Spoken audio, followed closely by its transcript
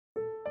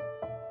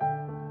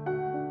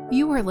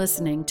You are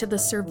listening to the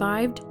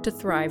Survived to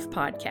Thrive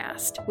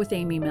podcast with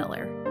Amy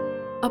Miller,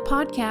 a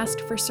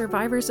podcast for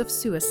survivors of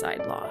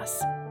suicide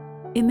loss.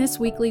 In this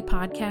weekly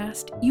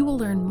podcast, you will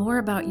learn more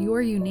about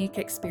your unique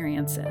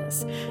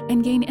experiences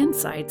and gain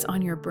insights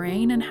on your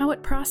brain and how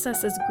it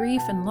processes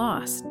grief and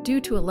loss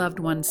due to a loved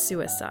one's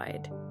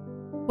suicide.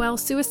 While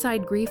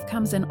suicide grief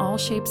comes in all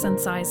shapes and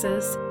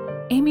sizes,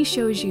 Amy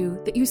shows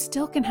you that you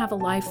still can have a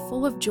life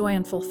full of joy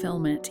and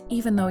fulfillment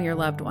even though your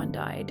loved one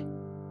died.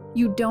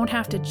 You don't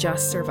have to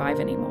just survive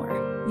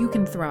anymore. You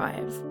can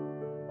thrive.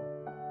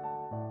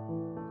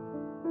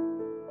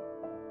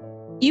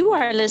 You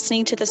are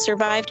listening to the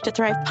Survive to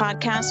Thrive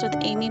podcast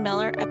with Amy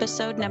Miller,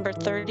 episode number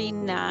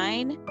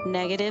 39,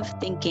 Negative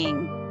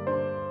Thinking.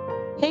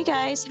 Hey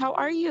guys, how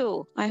are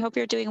you? I hope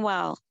you're doing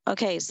well.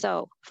 Okay,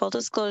 so full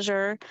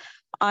disclosure,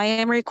 I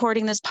am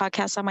recording this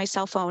podcast on my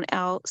cell phone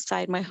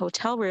outside my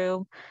hotel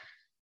room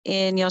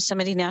in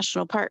Yosemite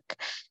National Park.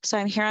 So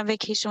I'm here on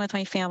vacation with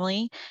my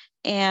family.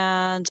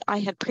 And I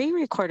had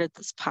pre-recorded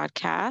this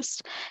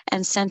podcast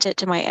and sent it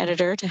to my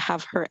editor to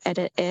have her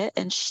edit it.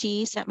 And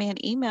she sent me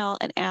an email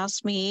and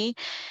asked me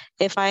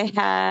if I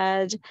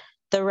had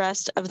the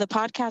rest of the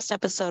podcast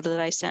episode that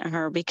I sent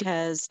her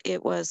because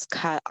it was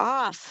cut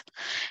off.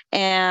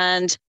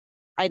 And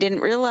I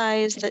didn't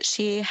realize that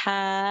she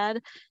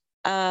had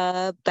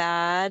a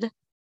bad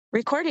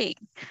recording.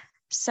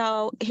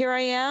 So here I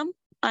am.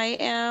 I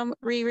am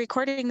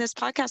re-recording this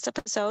podcast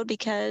episode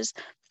because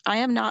I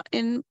am not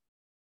in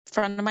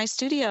front of my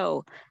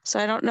studio. So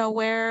I don't know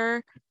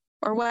where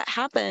or what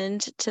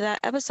happened to that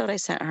episode I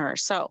sent her.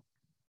 So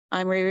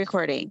I'm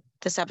re-recording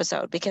this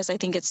episode because I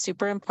think it's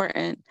super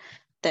important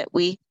that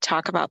we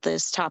talk about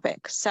this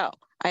topic. So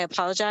I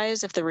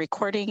apologize if the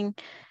recording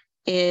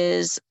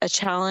is a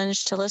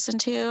challenge to listen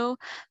to,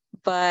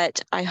 but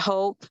I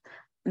hope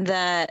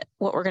that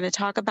what we're going to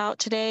talk about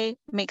today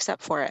makes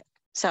up for it.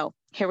 So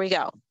here we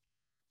go.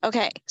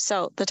 Okay,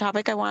 so the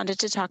topic I wanted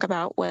to talk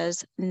about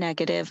was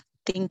negative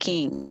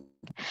thinking.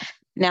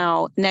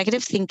 Now,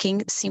 negative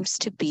thinking seems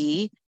to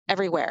be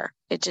everywhere.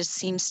 It just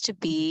seems to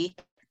be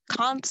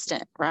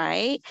constant,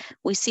 right?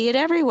 We see it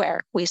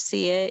everywhere. We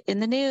see it in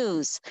the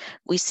news.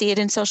 We see it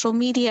in social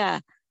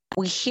media.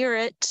 We hear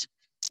it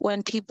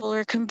when people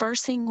are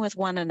conversing with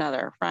one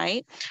another,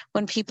 right?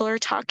 When people are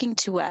talking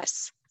to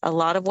us, a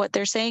lot of what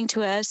they're saying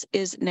to us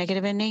is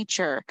negative in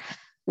nature.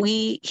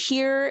 We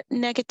hear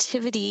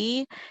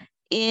negativity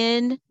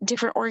in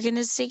different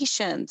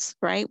organizations,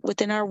 right?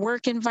 Within our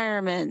work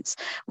environments,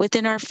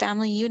 within our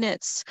family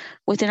units,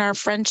 within our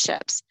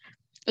friendships.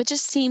 It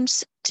just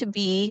seems to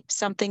be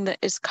something that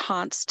is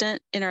constant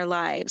in our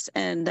lives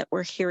and that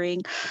we're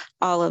hearing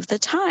all of the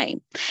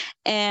time.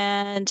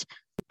 And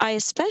I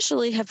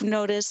especially have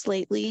noticed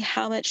lately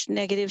how much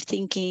negative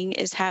thinking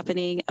is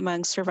happening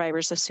among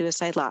survivors of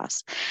suicide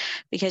loss.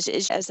 Because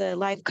as a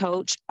life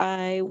coach,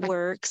 I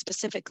work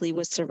specifically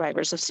with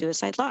survivors of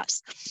suicide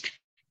loss.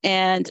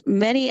 And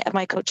many of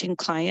my coaching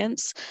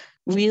clients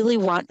really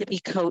want to be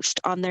coached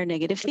on their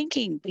negative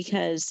thinking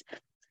because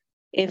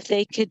if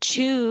they could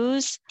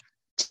choose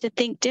to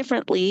think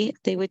differently,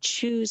 they would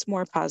choose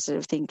more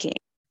positive thinking.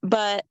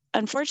 But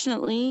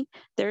unfortunately,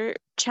 they're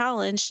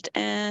challenged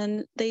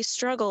and they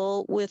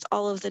struggle with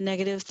all of the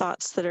negative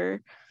thoughts that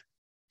are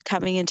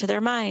coming into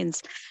their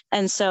minds.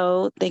 And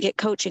so they get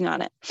coaching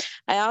on it.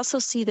 I also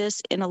see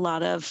this in a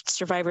lot of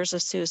survivors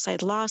of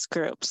suicide loss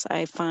groups.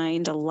 I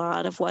find a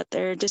lot of what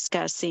they're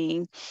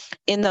discussing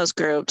in those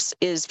groups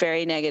is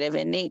very negative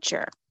in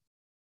nature.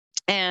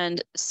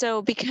 And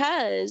so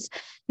because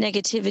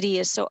negativity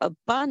is so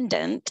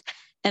abundant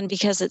and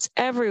because it's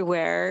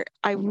everywhere,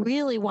 I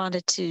really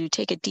wanted to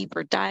take a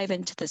deeper dive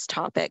into this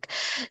topic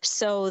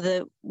so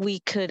that we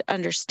could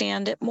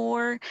understand it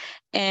more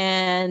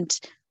and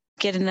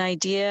get an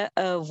idea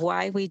of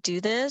why we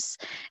do this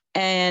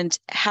and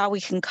how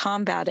we can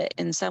combat it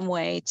in some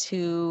way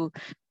to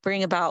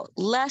bring about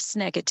less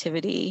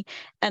negativity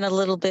and a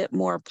little bit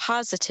more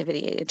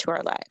positivity into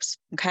our lives.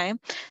 Okay,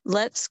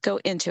 let's go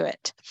into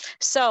it.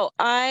 So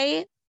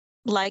I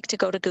like to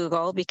go to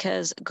Google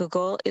because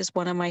Google is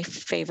one of my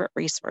favorite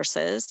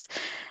resources.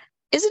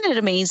 Isn't it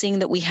amazing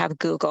that we have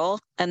Google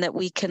and that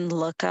we can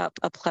look up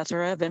a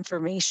plethora of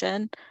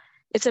information?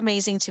 It's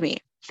amazing to me.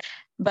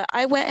 But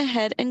I went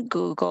ahead and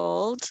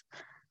Googled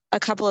a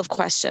couple of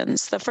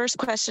questions. The first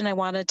question I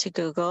wanted to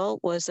Google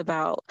was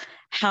about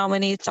how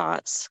many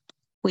thoughts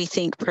we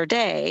think per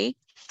day.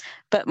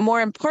 But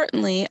more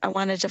importantly, I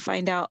wanted to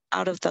find out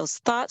of those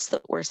thoughts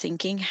that we're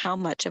thinking, how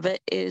much of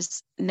it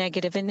is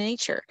negative in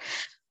nature.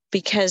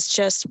 Because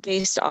just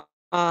based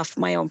off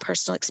my own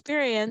personal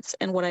experience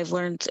and what I've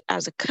learned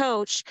as a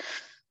coach,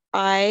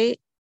 I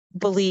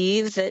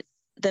believe that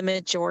the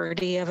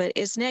majority of it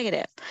is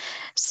negative.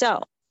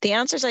 So the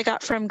answers I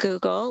got from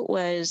Google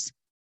was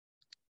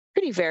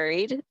pretty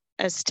varied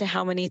as to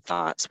how many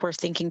thoughts we're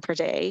thinking per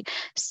day.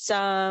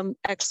 Some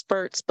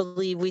experts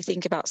believe we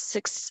think about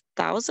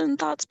 6,000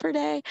 thoughts per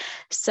day.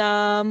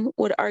 Some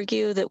would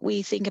argue that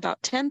we think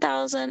about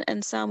 10,000,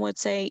 and some would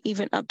say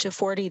even up to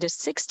 40 to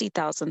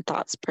 60,000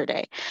 thoughts per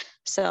day.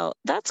 So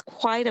that's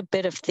quite a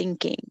bit of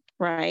thinking,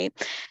 right?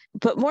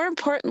 But more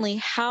importantly,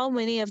 how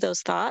many of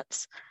those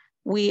thoughts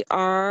we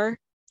are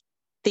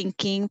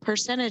thinking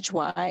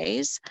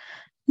percentage-wise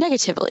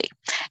negatively.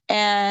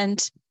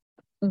 And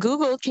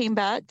Google came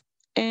back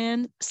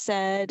and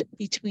said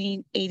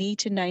between 80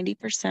 to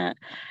 90%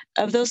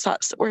 of those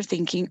thoughts that we're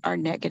thinking are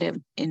negative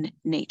in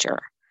nature.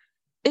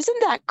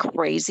 Isn't that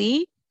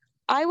crazy?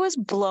 I was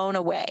blown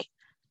away.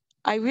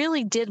 I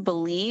really did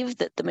believe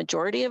that the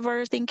majority of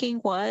our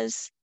thinking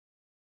was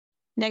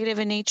negative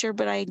in nature,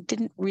 but I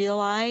didn't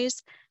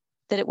realize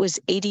that it was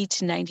 80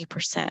 to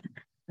 90%.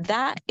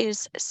 That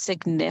is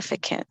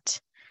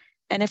significant.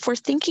 And if we're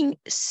thinking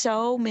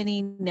so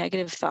many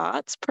negative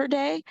thoughts per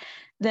day,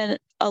 then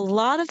a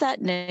lot of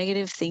that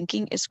negative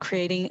thinking is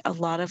creating a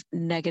lot of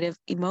negative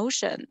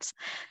emotions.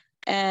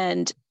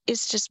 And it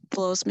just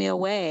blows me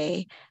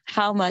away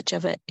how much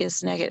of it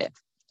is negative.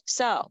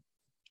 So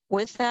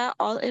with that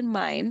all in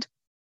mind,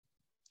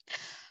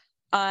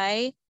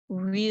 I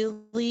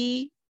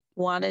really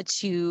wanted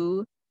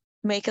to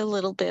make a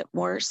little bit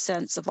more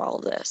sense of all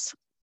of this.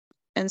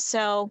 And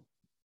so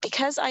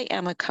because I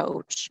am a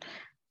coach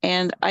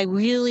and I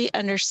really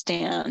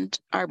understand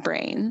our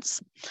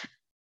brains,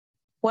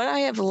 what I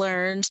have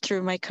learned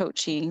through my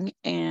coaching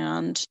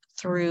and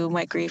through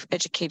my grief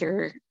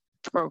educator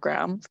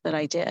program that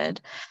I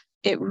did,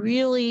 it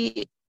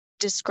really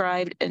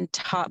described and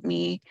taught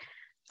me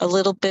a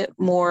little bit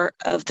more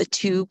of the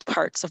two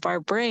parts of our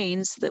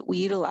brains that we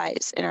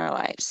utilize in our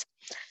lives.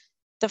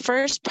 The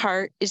first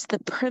part is the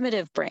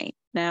primitive brain.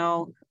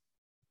 Now,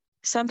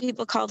 some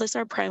people call this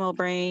our primal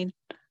brain,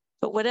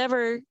 but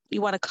whatever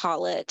you want to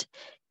call it,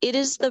 it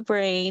is the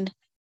brain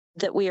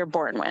that we are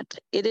born with.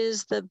 It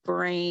is the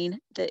brain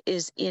that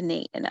is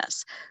innate in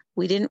us.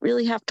 We didn't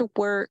really have to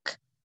work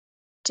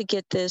to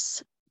get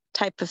this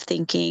type of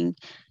thinking.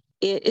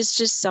 It is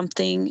just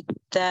something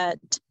that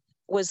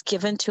was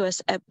given to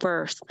us at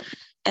birth,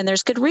 and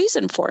there's good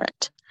reason for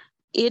it.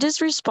 It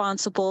is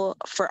responsible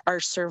for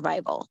our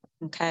survival,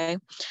 okay?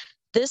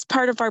 This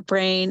part of our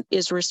brain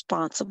is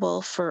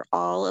responsible for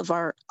all of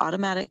our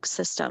automatic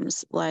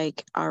systems,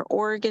 like our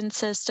organ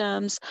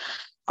systems,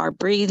 our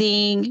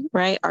breathing,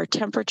 right? Our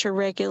temperature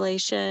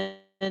regulation,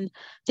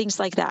 things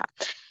like that.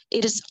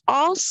 It is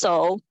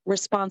also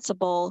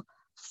responsible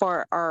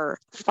for our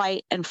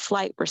fight and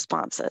flight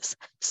responses.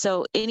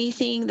 So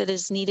anything that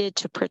is needed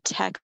to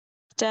protect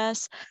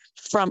us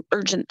from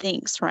urgent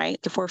things, right?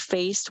 If we're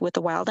faced with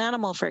a wild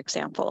animal, for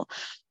example,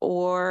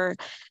 or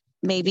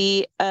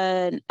maybe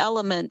an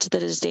element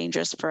that is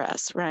dangerous for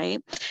us, right?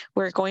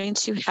 We're going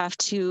to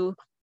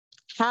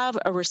have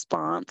a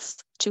response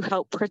to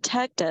help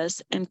protect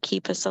us and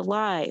keep us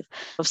alive.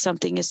 If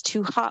something is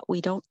too hot,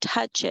 we don't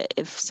touch it.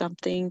 If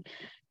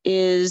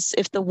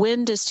the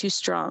wind is too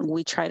strong,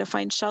 we try to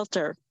find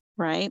shelter,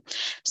 right?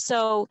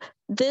 So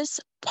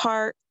this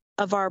part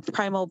of our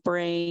primal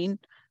brain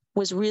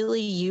was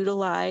really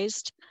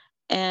utilized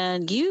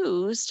and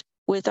used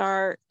with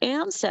our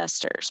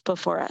ancestors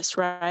before us,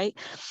 right?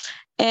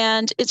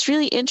 And it's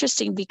really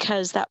interesting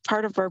because that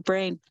part of our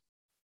brain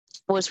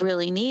was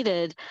really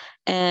needed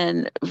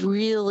and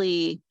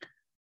really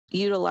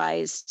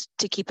utilized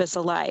to keep us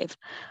alive.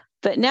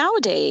 But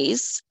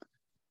nowadays,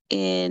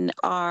 in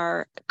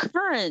our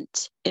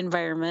current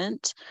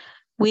environment,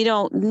 we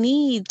don't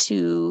need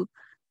to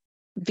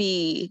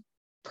be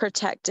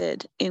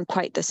protected in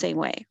quite the same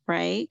way,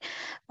 right?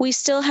 We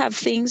still have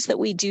things that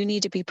we do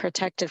need to be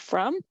protected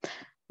from,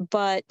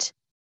 but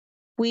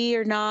we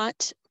are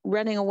not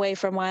running away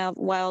from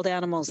wild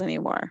animals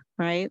anymore,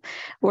 right?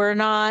 We're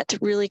not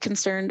really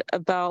concerned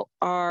about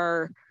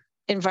our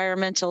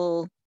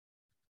environmental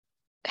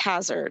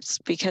hazards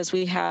because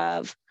we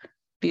have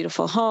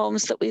beautiful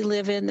homes that we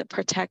live in that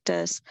protect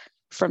us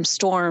from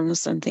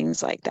storms and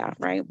things like that,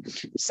 right?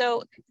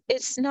 So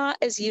it's not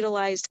as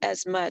utilized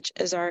as much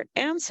as our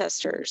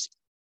ancestors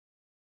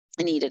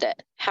needed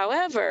it.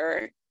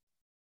 However,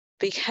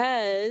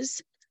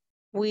 because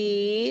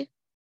we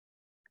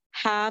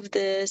have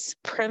this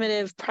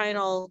primitive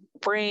primal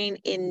brain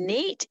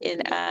innate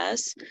in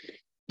us,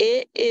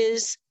 it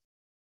is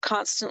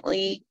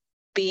constantly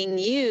being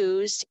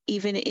used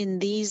even in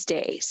these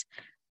days,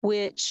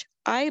 which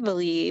I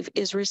believe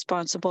is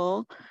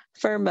responsible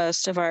for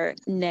most of our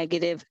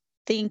negative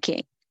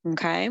thinking,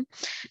 okay?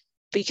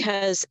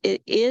 Because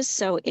it is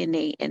so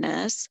innate in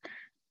us,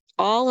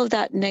 all of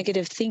that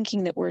negative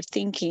thinking that we're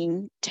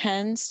thinking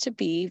tends to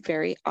be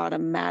very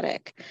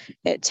automatic.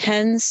 It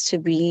tends to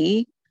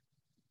be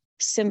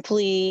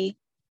simply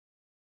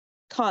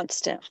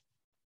constant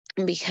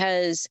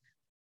because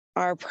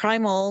our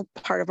primal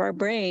part of our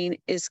brain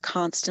is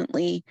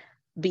constantly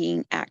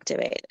being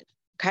activated,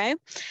 okay?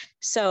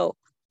 So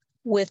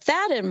with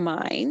that in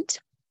mind,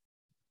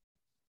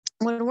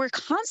 when we're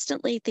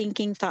constantly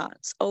thinking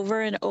thoughts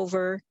over and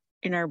over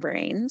in our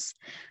brains,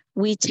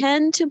 we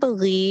tend to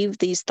believe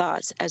these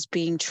thoughts as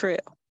being true,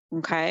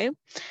 okay?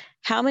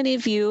 How many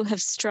of you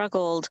have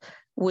struggled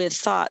with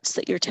thoughts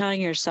that you're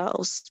telling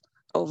yourselves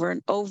over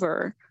and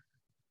over?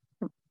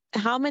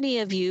 How many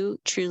of you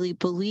truly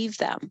believe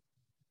them,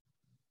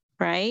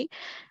 right?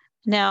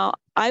 Now,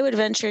 I would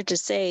venture to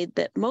say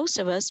that most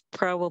of us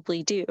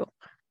probably do,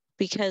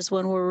 because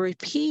when we're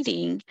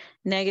repeating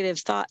negative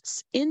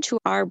thoughts into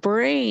our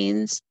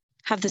brains,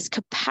 have this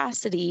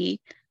capacity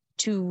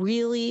to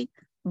really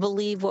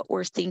believe what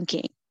we're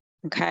thinking.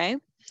 Okay.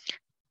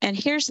 And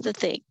here's the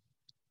thing.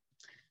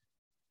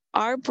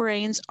 Our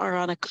brains are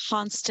on a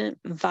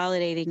constant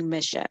validating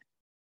mission.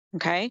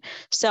 Okay.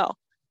 So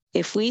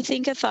if we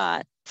think a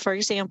thought, for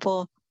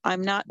example,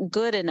 I'm not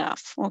good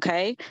enough.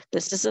 Okay.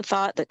 This is a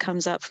thought that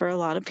comes up for a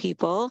lot of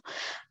people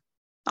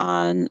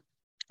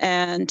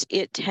and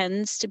it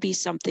tends to be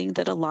something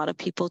that a lot of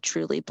people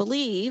truly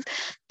believe,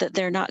 that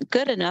they're not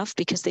good enough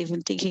because they've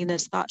been thinking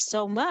this thought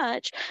so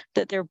much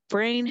that their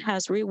brain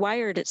has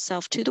rewired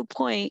itself to the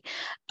point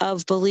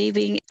of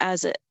believing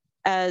as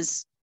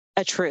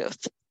a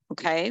truth.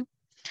 Okay.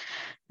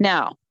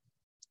 Now,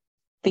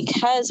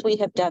 because we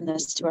have done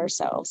this to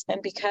ourselves,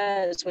 and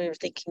because we are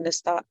thinking this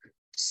thought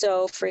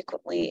so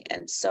frequently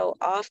and so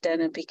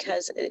often, and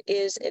because it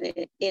is an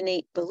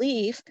innate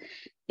belief,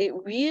 it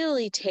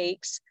really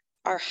takes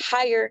our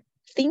higher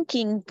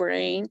thinking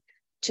brain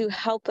to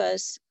help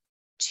us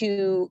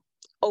to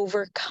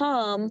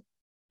overcome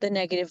the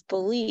negative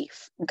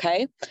belief.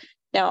 Okay.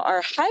 Now,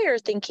 our higher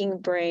thinking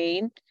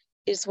brain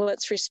is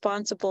what's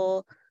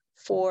responsible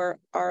for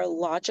our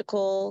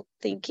logical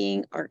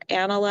thinking, our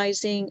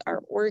analyzing,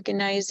 our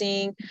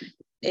organizing.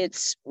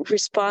 It's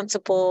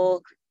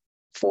responsible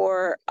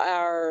for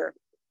our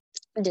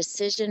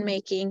decision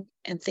making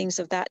and things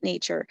of that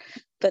nature.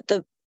 But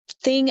the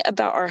thing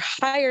about our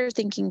higher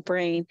thinking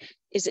brain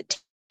is it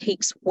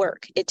takes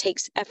work, it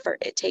takes effort,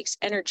 it takes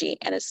energy,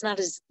 and it's not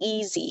as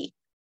easy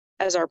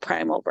as our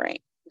primal brain.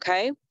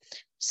 Okay.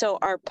 So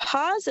our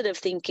positive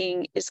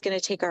thinking is going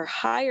to take our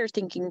higher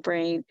thinking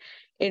brain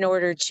in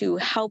order to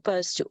help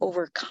us to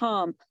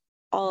overcome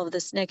all of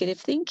this negative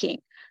thinking.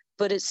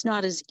 But it's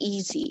not as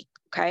easy.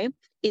 Okay.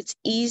 It's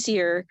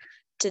easier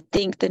to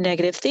think the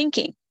negative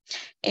thinking.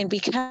 And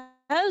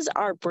because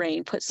our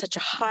brain puts such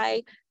a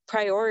high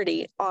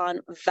priority on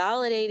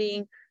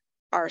validating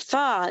our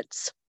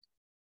thoughts,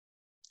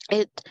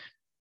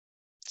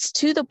 it's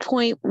to the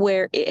point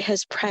where it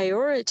has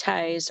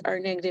prioritized our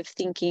negative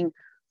thinking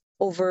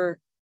over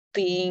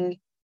being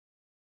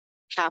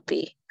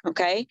happy,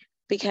 okay?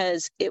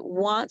 Because it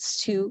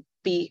wants to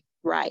be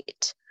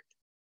right.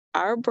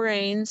 Our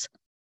brains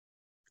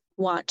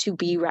want to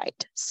be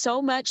right, so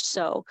much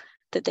so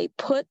that they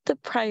put the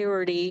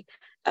priority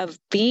of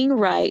being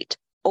right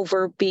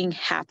over being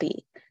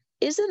happy.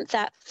 Isn't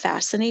that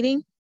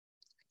fascinating?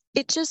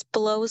 It just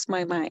blows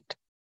my mind.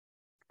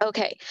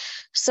 Okay,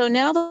 so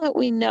now that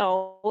we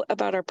know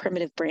about our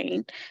primitive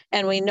brain,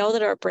 and we know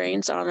that our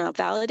brain's on a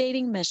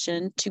validating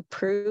mission to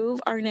prove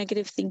our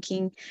negative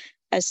thinking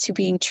as to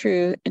being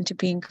true and to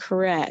being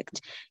correct,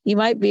 you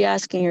might be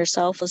asking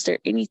yourself, is there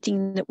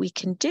anything that we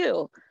can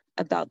do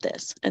about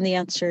this? And the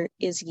answer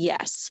is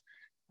yes,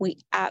 we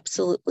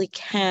absolutely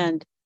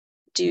can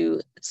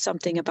do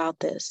something about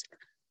this.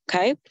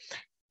 Okay.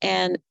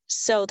 And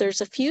so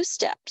there's a few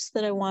steps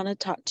that I want to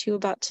talk to you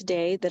about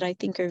today that I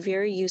think are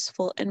very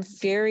useful and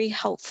very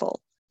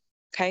helpful.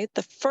 Okay.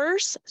 The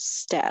first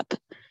step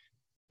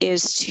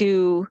is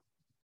to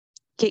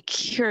get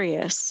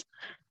curious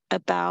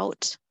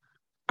about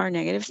our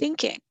negative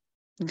thinking.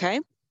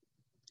 Okay.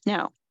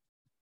 Now,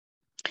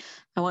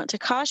 I want to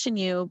caution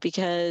you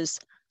because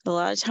a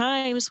lot of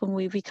times when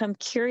we become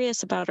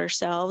curious about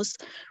ourselves,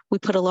 we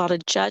put a lot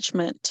of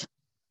judgment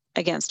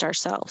against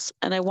ourselves.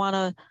 And I want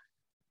to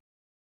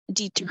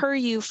deter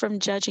you from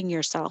judging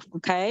yourself,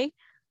 okay?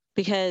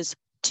 Because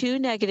two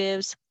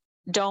negatives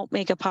don't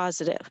make a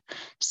positive.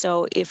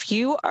 So if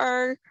you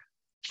are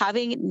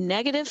having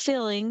negative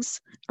feelings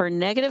or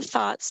negative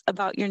thoughts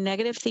about your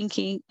negative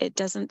thinking, it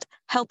doesn't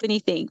help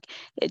anything.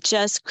 It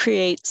just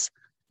creates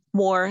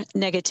more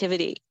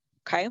negativity,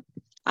 okay?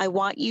 I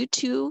want you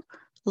to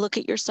look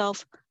at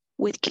yourself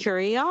with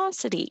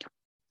curiosity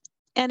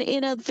and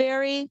in a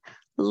very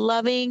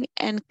loving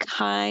and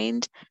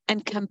kind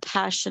and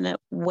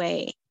compassionate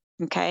way.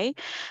 Okay.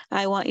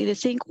 I want you to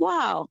think,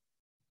 wow,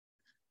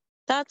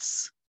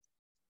 that's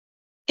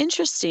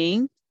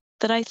interesting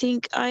that I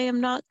think I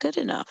am not good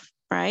enough,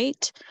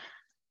 right?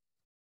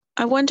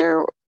 I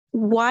wonder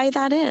why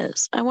that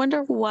is. I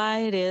wonder why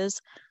it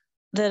is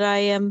that I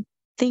am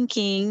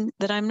thinking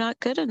that I'm not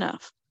good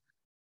enough.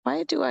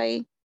 Why do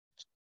I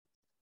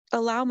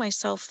allow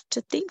myself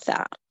to think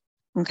that?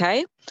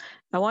 Okay.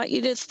 I want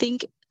you to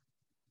think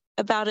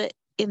about it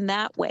in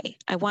that way.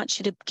 I want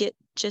you to get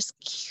just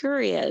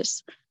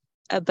curious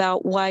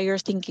about why you're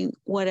thinking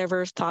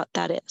whatever thought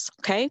that is,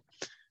 okay?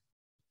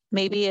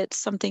 Maybe it's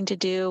something to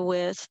do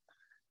with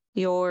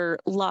your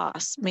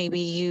loss. Maybe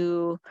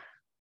you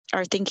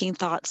are thinking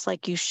thoughts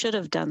like you should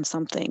have done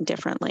something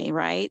differently,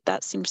 right?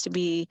 That seems to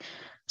be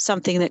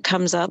something that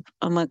comes up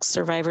amongst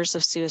survivors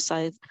of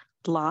suicide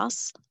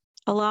loss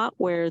a lot,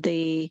 where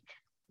they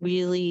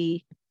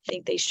really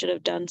think they should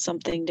have done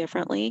something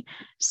differently.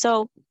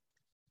 So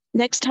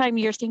next time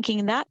you're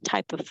thinking that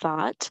type of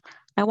thought,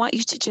 I want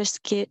you to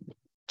just get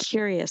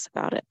curious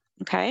about it.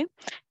 Okay?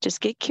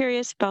 Just get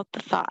curious about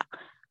the thought.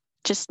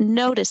 Just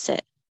notice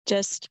it.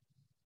 Just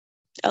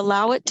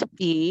allow it to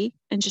be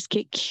and just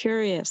get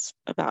curious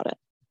about it.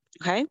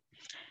 Okay?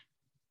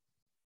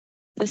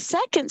 The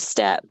second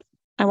step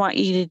I want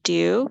you to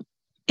do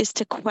is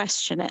to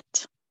question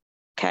it.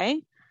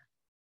 Okay?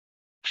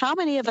 How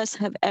many of us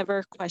have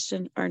ever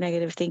questioned our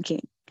negative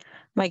thinking?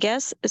 My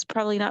guess is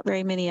probably not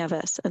very many of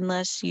us,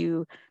 unless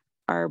you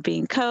are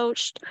being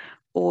coached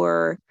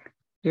or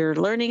you're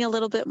learning a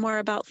little bit more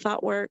about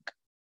thought work.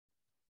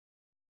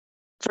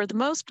 For the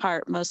most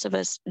part, most of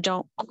us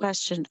don't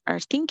question our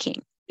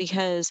thinking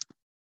because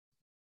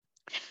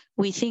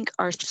we think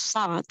our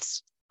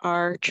thoughts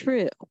are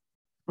true.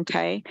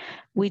 Okay?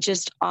 We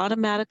just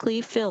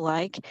automatically feel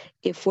like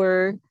if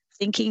we're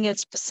thinking a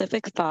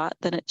specific thought,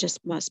 then it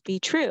just must be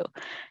true.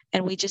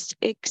 And we just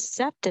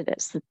accept it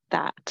as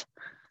that.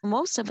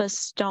 Most of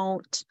us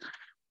don't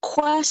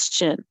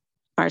question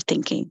our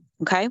thinking.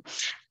 Okay?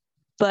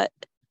 But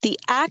the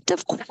act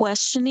of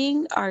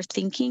questioning our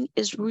thinking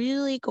is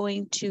really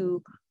going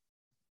to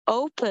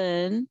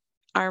open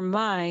our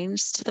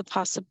minds to the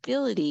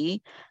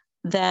possibility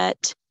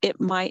that it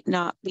might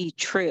not be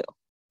true.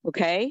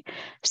 Okay?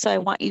 So I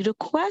want you to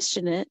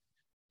question it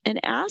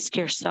and ask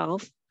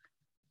yourself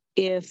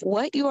if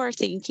what you are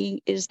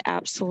thinking is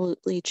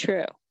absolutely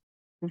true.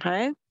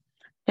 Okay?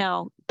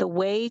 Now, the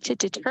way to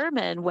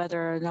determine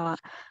whether or not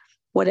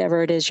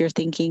whatever it is you're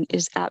thinking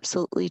is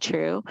absolutely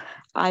true,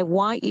 I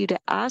want you to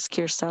ask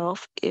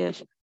yourself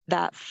if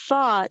that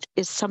thought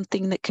is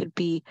something that could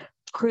be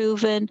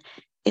proven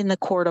in the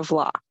court of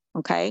law.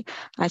 Okay?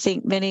 I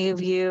think many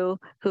of you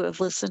who have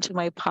listened to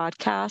my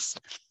podcast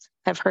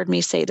have heard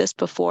me say this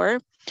before,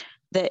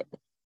 that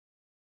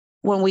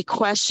when we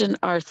question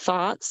our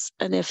thoughts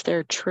and if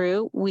they're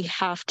true, we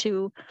have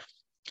to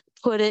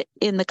put it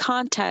in the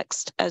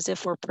context as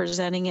if we're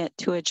presenting it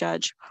to a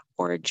judge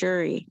or a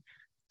jury.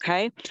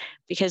 Okay?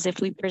 Because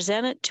if we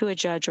present it to a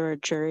judge or a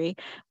jury,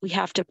 we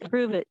have to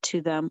prove it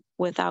to them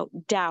without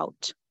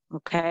doubt.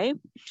 Okay?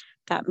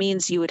 That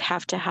means you would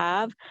have to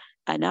have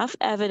enough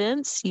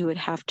evidence. You would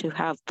have to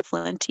have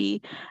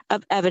plenty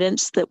of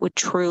evidence that would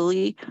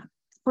truly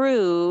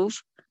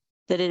prove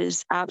that it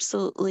is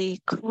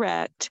absolutely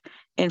correct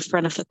in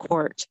front of the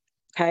court.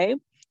 Okay?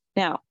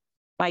 Now,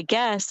 my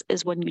guess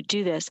is when you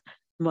do this,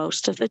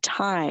 most of the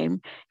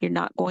time, you're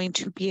not going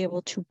to be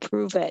able to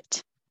prove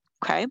it.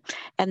 Okay?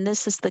 And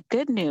this is the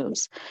good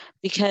news,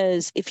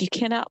 because if you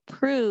cannot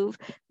prove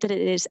that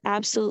it is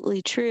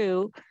absolutely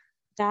true,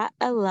 that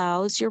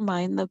allows your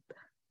mind the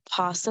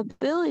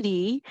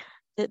possibility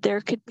that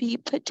there could be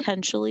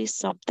potentially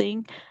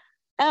something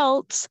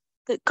else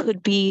that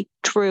could be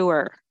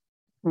truer.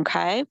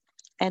 Okay?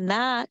 And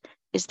that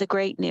is the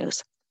great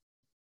news.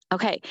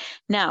 Okay,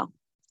 now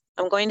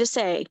I'm going to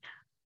say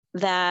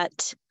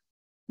that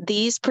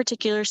these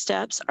particular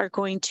steps are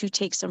going to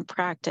take some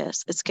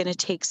practice. It's going to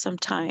take some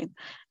time,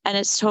 and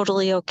it's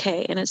totally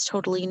okay, and it's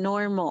totally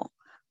normal.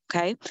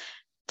 Okay?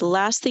 The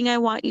last thing I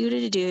want you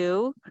to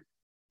do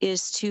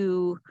is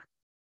to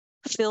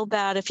feel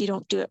bad if you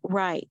don't do it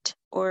right,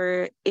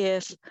 or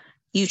if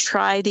you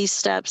try these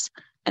steps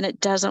and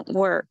it doesn't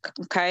work.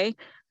 Okay?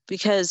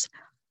 Because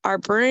our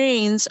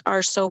brains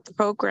are so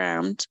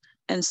programmed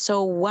and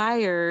so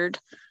wired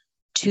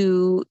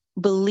to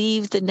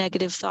believe the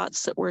negative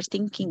thoughts that we're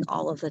thinking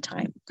all of the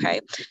time. Okay?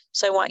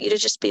 So I want you to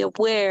just be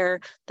aware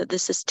that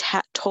this is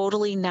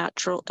totally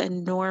natural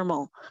and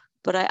normal.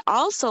 But I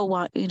also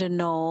want you to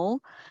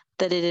know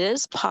that it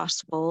is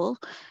possible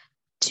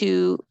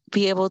to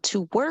be able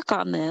to work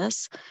on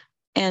this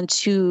and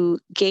to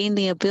gain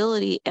the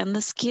ability and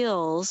the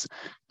skills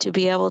to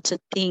be able to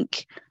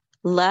think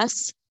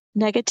less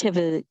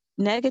negatively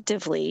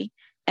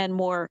and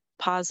more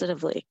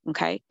positively.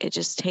 Okay? It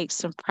just takes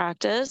some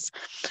practice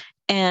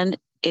and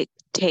it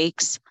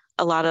takes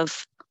a lot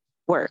of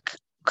work.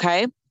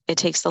 Okay? It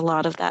takes a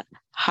lot of that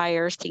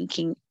higher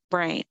thinking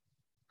brain.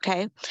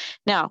 Okay?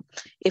 Now,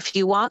 if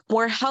you want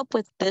more help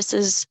with this,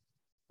 is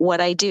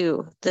what I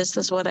do. This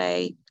is what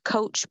I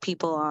coach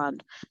people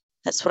on.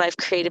 That's what I've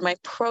created my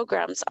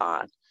programs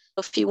on.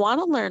 If you want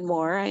to learn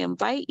more, I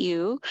invite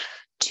you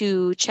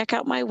to check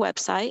out my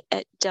website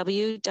at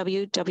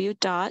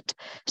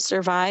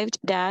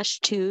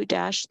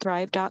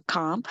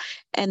www.survived-to-thrive.com.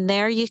 And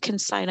there you can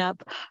sign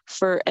up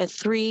for a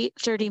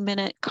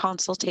 30-minute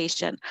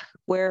consultation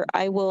where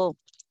I will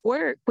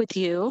work with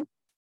you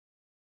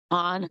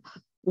on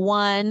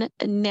one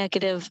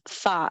negative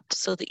thought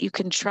so that you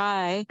can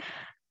try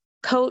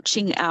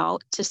coaching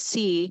out to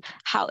see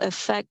how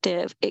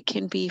effective it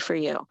can be for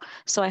you.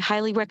 So I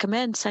highly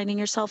recommend signing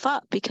yourself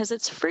up because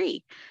it's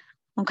free.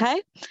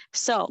 Okay?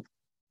 So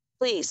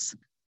please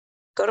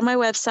go to my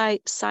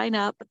website, sign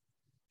up.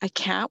 I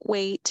can't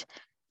wait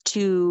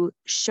to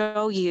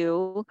show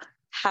you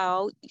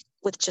how,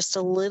 with just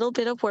a little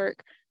bit of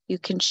work, you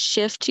can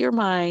shift your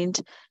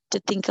mind to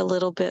think a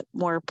little bit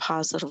more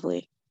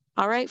positively.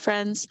 All right,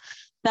 friends,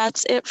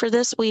 that's it for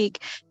this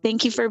week.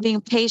 Thank you for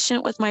being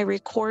patient with my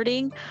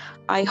recording.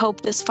 I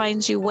hope this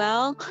finds you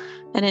well.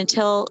 And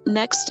until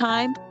next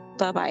time,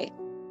 bye-bye.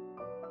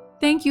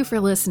 Thank you for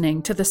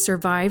listening to the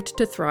Survived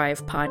to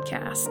Thrive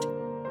podcast.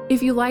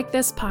 If you like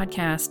this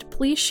podcast,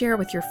 please share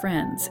with your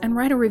friends and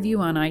write a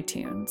review on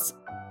iTunes.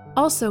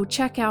 Also,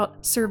 check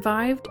out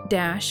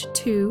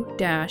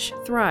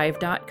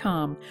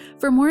survived-to-thrive.com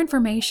for more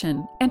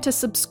information and to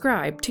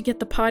subscribe to get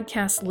the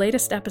podcast's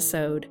latest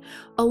episode,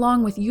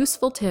 along with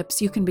useful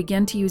tips you can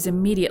begin to use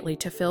immediately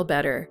to feel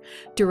better,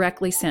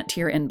 directly sent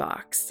to your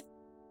inbox.